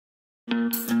Hey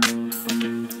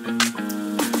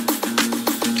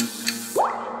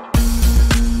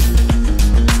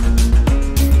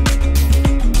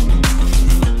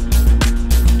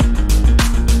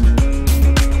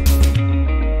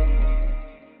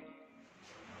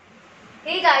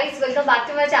guys, welcome back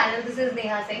to my channel. This is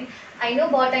Neha Singh. I know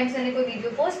बहुत time से मैंने कोई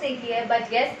video post नहीं की है,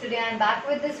 but yes, today I am back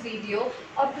with this video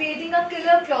of creating a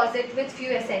killer closet with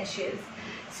few essentials.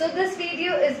 So this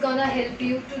video is gonna help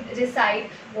you to decide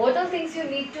what are things you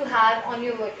need to have on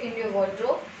in your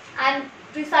wardrobe, and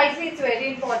precisely it's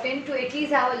very important to at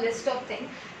least have a list of things.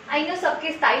 I know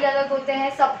सबके style अलग होते हैं,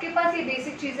 सबके पास ये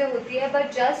basic चीजें होती है,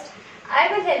 but just I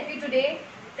will help you today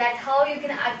that how you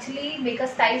can actually make a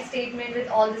style statement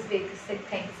with all these basic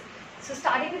things. So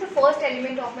starting with the first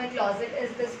element of my closet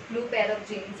is this blue pair of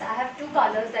jeans. I have two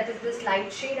colors, that is this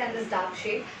light shade and this dark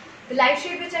shade. The light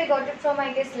shade which I got it from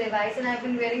I guess Levi's and I have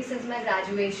been wearing since my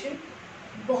graduation.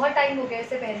 बहुत time हो गया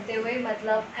इसे पहनते हुए,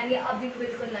 मतलब and ये अभी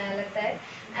बिल्कुल नया लगता है.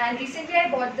 And recently I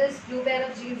bought this blue pair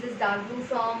of jeans, this dark blue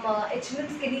from H&M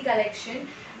skinny collection,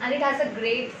 and it has a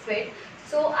great fit.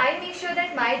 So I make sure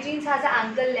that my jeans has an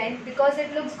ankle length because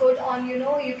it looks good on, you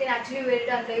can actually wear it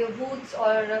under your boots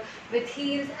or with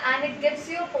heels, and it gives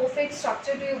you a perfect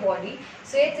structure to your body.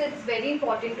 So it's very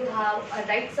important to have a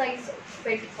right size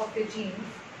fit of your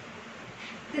jeans.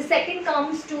 The second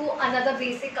comes to another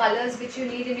basic colors which you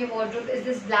need in your wardrobe is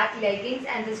this black leggings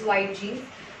and this white jeans.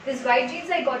 This white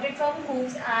jeans I got it from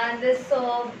Hooves, and this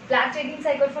black leggings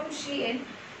I got from Shein.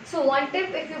 So one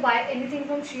tip, if you buy anything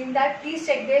from Shein, that please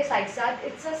check their size chart.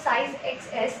 It's a size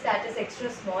XS, that is extra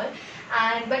small,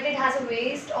 but it has a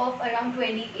waist of around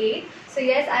 28. So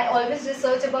yes, I always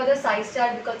research about the size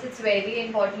chart because it's very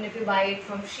important if you buy it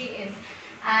from Shein.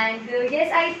 And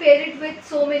yes, I pair it with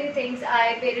so many things.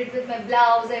 I pair it with my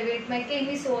blouse, I wear it with my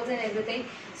camisoles and everything.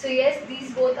 So yes, these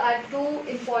both are two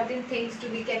important things to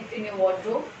be kept in your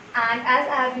wardrobe. And as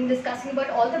I have been discussing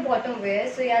about all the bottom wear,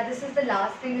 so yeah, this is the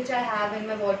last thing which I have in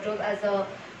my wardrobe as a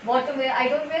bottom wear. I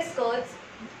don't wear skirts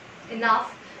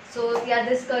enough. So yeah,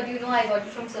 this skirt, I got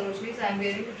it from Sarojini, so I'm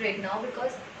wearing it right now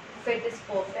because fit is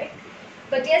perfect.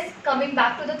 But yes, coming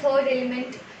back to the third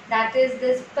element, that is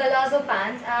this palazzo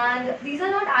pants, and these are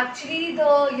not actually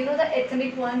the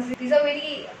ethnic ones. These are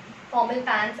very formal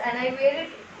pants, and I wear it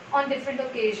on different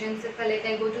occasions. If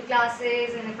I go to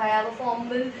classes and if I have a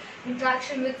formal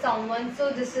interaction with someone,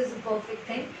 so this is a perfect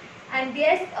thing. And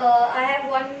yes, I have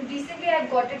one recently. I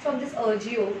got it from this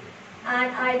Urgio,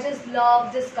 and I just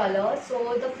love this color.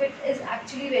 So the fit is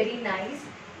actually very nice,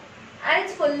 and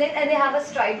it's full length and they have a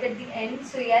stripe at the end.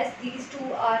 So yes, these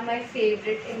two are my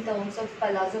favorite in terms of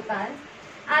palazzo pants,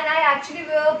 and I actually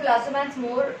wear palazzo pants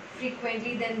more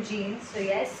frequently than jeans. So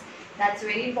yes, that's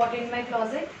very important in my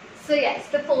closet. So yes,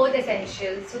 the fourth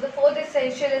essential. So the fourth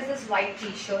essential is this white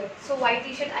t-shirt. So white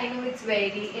t-shirt, I know it's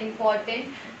very important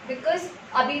because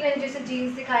अभी मैंने जैसे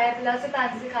jeans दिखाया, palazzo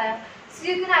pants दिखाया. So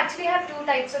you can actually have two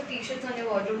types of t-shirts on your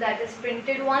wardrobe, that is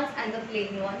printed ones and the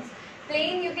plain ones.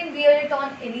 Plain, you can wear it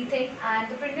on anything, and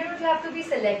the printed ones you have to be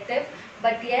selective.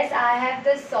 But yes, I have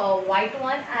this white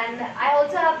one, and I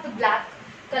also have the black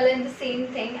color in the same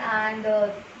thing, and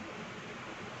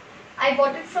I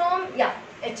bought it from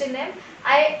H&M.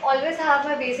 I always have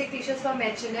my basic t-shirts from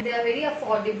H&M. They are very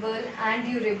affordable and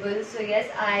durable, so yes,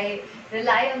 I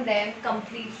rely on them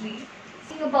completely.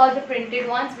 Speaking about the printed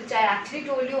ones, which I actually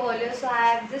told you earlier, so I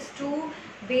have this two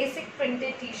basic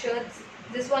printed t-shirts.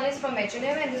 This one is from H&M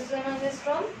and this one is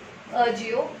from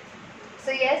Geo.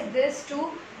 So yes, these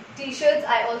two t-shirts,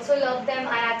 I also love them.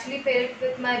 I actually pair it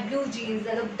with my blue jeans,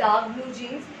 the dark blue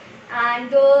jeans, and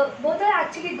both are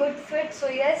actually good fit. So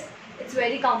yes, it's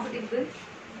very comfortable.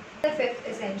 The fifth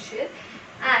essential,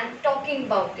 and talking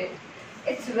about it,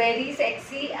 it's very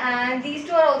sexy, and these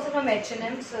two are also from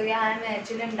H&M. So yeah, I'm an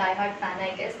H&M diehard fan,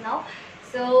 I guess now.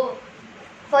 So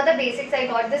for the basics, I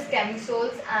got this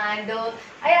camisoles, and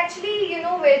I actually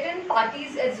wear it in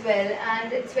parties as well,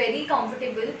 and it's very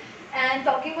comfortable. And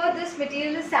talking about this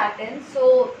material is satin,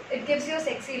 so it gives you a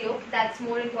sexy look. That's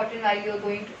more important while you're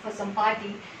going for some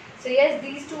party. So yes,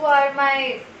 these two are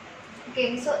my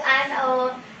camisole,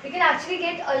 and you can actually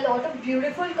get a lot of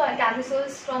beautiful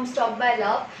camisoles from Stock by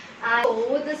Love. And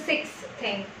so the sixth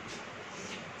thing,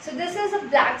 so this is a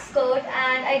black skirt,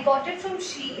 and I got it from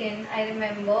Shein, I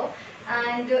remember,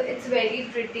 and it's very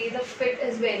pretty. The fit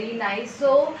is very nice.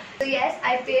 So yes,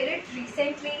 I paired it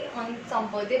recently on some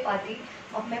birthday party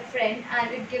of my friend,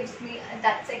 and it gives me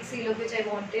that sexy look which I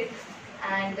wanted.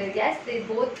 And yes, they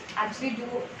both actually do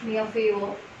me a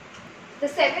favor. The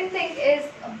seventh thing is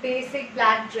a basic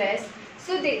black dress.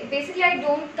 So basically I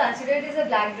don't consider it as a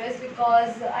black dress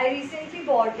because I recently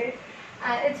bought it,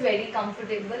 and it's very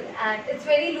comfortable and it's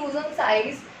very loose on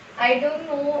size. I don't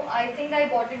know, I think I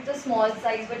bought it the small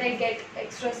size, but I get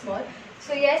extra small.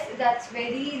 So yes, that's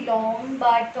very long,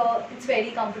 but it's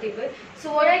very comfortable.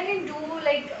 So what I can do,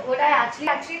 like what I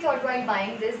actually thought while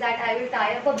buying this, that I will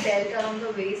tie up a belt around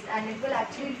the waist and it will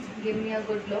actually give me a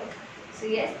good look. So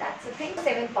yes, that's the thing.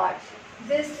 Seventh part.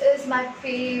 This is my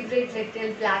favorite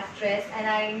little black dress, and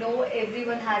I know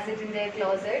everyone has it in their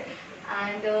closet.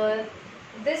 And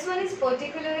this one is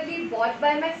particularly bought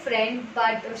by my friend,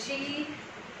 but she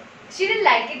didn't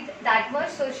like it that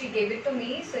much, so she gave it to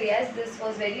me. So yes, this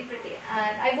was very pretty,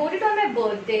 and I bought it on my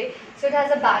birthday. So it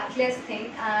has a backless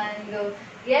thing, and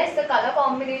yes, the color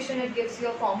combination, it gives you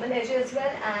a formal edge as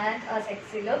well and a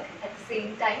sexy look at the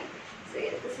same time. So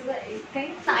yes, this is the eighth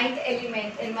thing. Ninth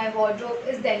element in my wardrobe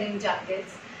is denim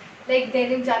jackets. Like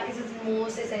denim jackets is the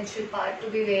most essential part, to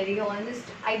be very honest.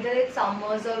 Either it's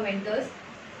summers or winters.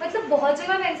 मतलब बहुत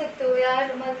जगह पहन सकते हो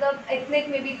यार, मतलब ethnic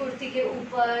में भी कुर्ती के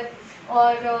ऊपर,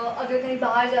 और अगर कहीं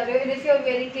बाहर जा रहे हो, and if you are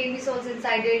wearing camisoles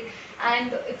inside it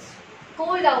and it's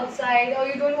cold outside or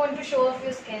you don't want to show off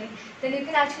your skin, then you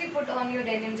can actually put on your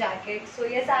denim jacket. So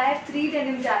yes, I have 3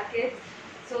 denim jackets.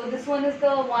 So this one is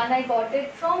the one I got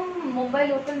it from Mumbai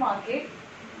local market.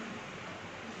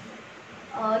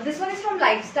 This one is from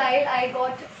Lifestyle. I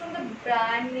got it from the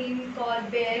brand name called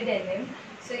Bare Denim.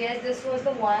 So yes, this was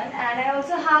the one, and I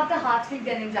also have the half sleeve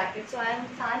denim jacket. So I am a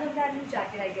fan of denim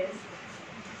jacket, I guess.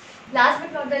 Last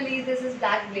but not the least, this is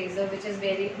black blazer, which is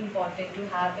very important to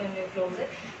have in your closet.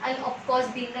 And of course,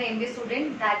 being an MBA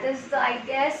student, that is the, I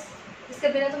guess,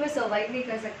 इसके बिना तो मैं survive नहीं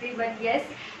कर सकती. But yes,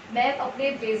 मैं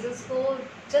अपने blazers को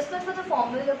just not for the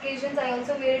formal occasions, I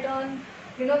also wear it on,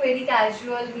 you know, very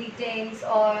casual meetings,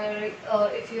 or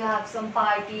if you have some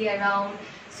party around.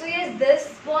 So yes, this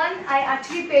one I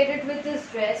actually paired it with this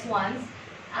dress once,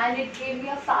 and it gave me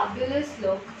a fabulous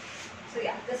look. So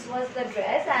yeah, this was the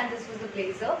dress and this was the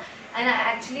blazer, and I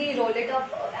actually rolled it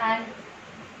up and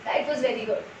it was very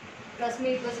good. Trust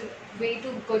me, it was a way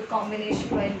too good combination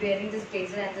while wearing this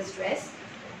blazer and this dress.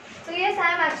 So yes,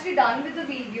 I am actually done with the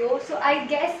video. So I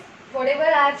guess whatever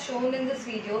I have shown in this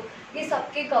video, ये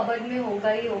सबके cupboard में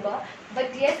होगा ही होगा.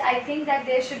 But yes, I think that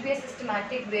there should be a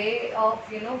systematic way of,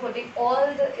 you know, putting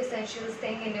all the essentials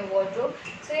thing in your wardrobe.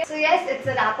 So yes, it's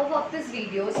a wrap up of this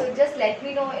video. So just let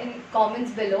me know in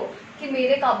comments below कि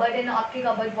मेरे cupboard and आपके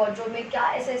cupboard wardrobe में क्या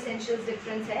ऐसा essentials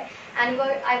difference है, and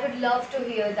I would love to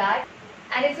hear that.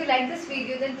 And if you like this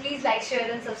video, then please like, share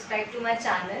and subscribe to my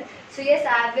channel. So yes,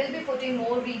 I will be putting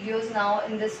more videos now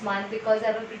in this month because I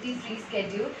have a pretty free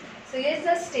schedule. So yes,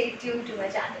 just stay tuned to my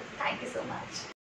channel. Thank you so much.